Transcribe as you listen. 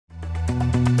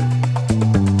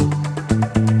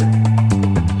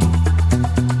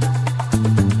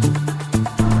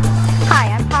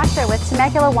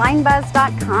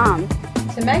TemeculaWineBuzz.com.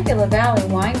 Temecula Valley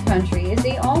Wine Country is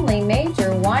the only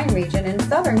major wine region in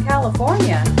Southern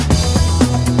California.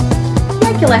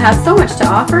 Temecula has so much to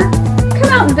offer. Come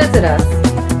out and visit us.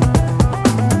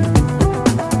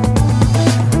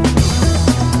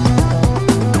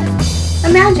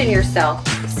 Imagine yourself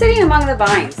sitting among the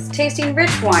vines, tasting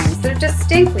rich wines that are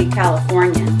distinctly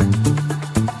Californian.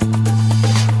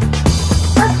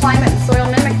 Our climate and soil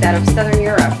mimic that of Southern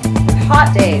Europe, with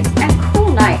hot days and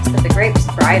cool nights that the grapes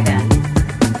thrive in.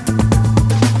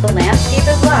 The landscape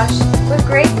is lush, with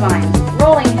grapevines,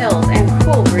 rolling hills, and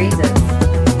cool breezes.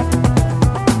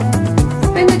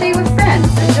 Spend a day with friends,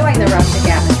 enjoying the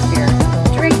rustic atmosphere,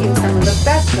 drinking some of the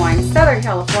best wine Southern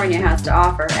California has to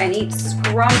offer, and eat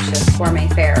scrumptious gourmet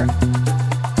fare.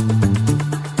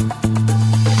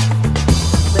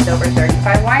 With over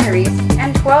 35 wineries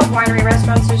and 12 winery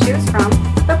restaurants to choose from,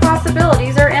 the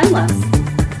possibilities are endless.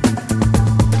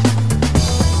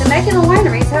 Temecula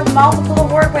wineries have multiple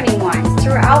award-winning wines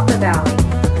throughout the valley,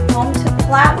 home to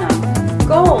platinum,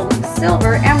 gold,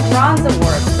 silver, and bronze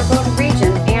awards for both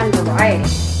region and variety.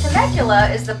 Temecula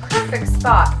is the perfect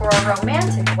spot for a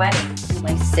romantic wedding.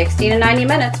 Only 60 to 90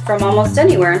 minutes from almost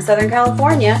anywhere in Southern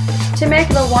California,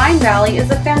 Temecula Wine Valley is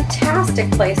a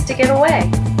fantastic place to get away.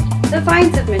 The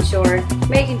vines have matured,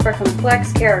 making for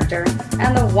complex character,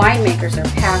 and the winemakers are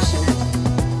passionate.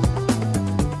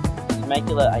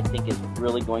 Temecula, I think, is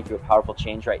really going through a powerful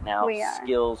change right now. We are.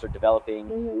 Skills are developing,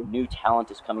 new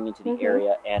talent is coming into the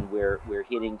area, and we're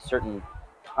hitting certain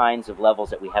kinds of levels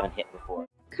that we haven't hit before.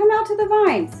 Come out to the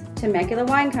vines, Temecula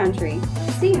Wine Country.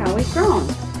 See how we've grown.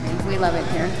 We love it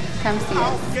here. Come see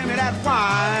us. Give me that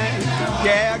wine,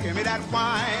 yeah, give me that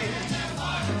wine.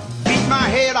 Keep my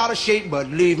head out of shape, but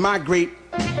leave my grape.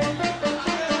 I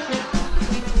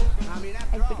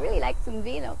would really like some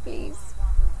vino, please.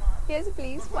 Yes,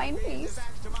 please. Wine, please.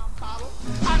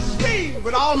 I scream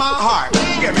with all my heart.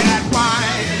 Give me that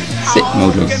wine. Sick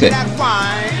mojo, give sick. me that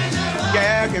wine.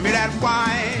 Yeah, give me that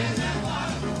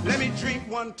wine. Let me drink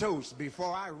one toast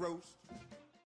before I roast.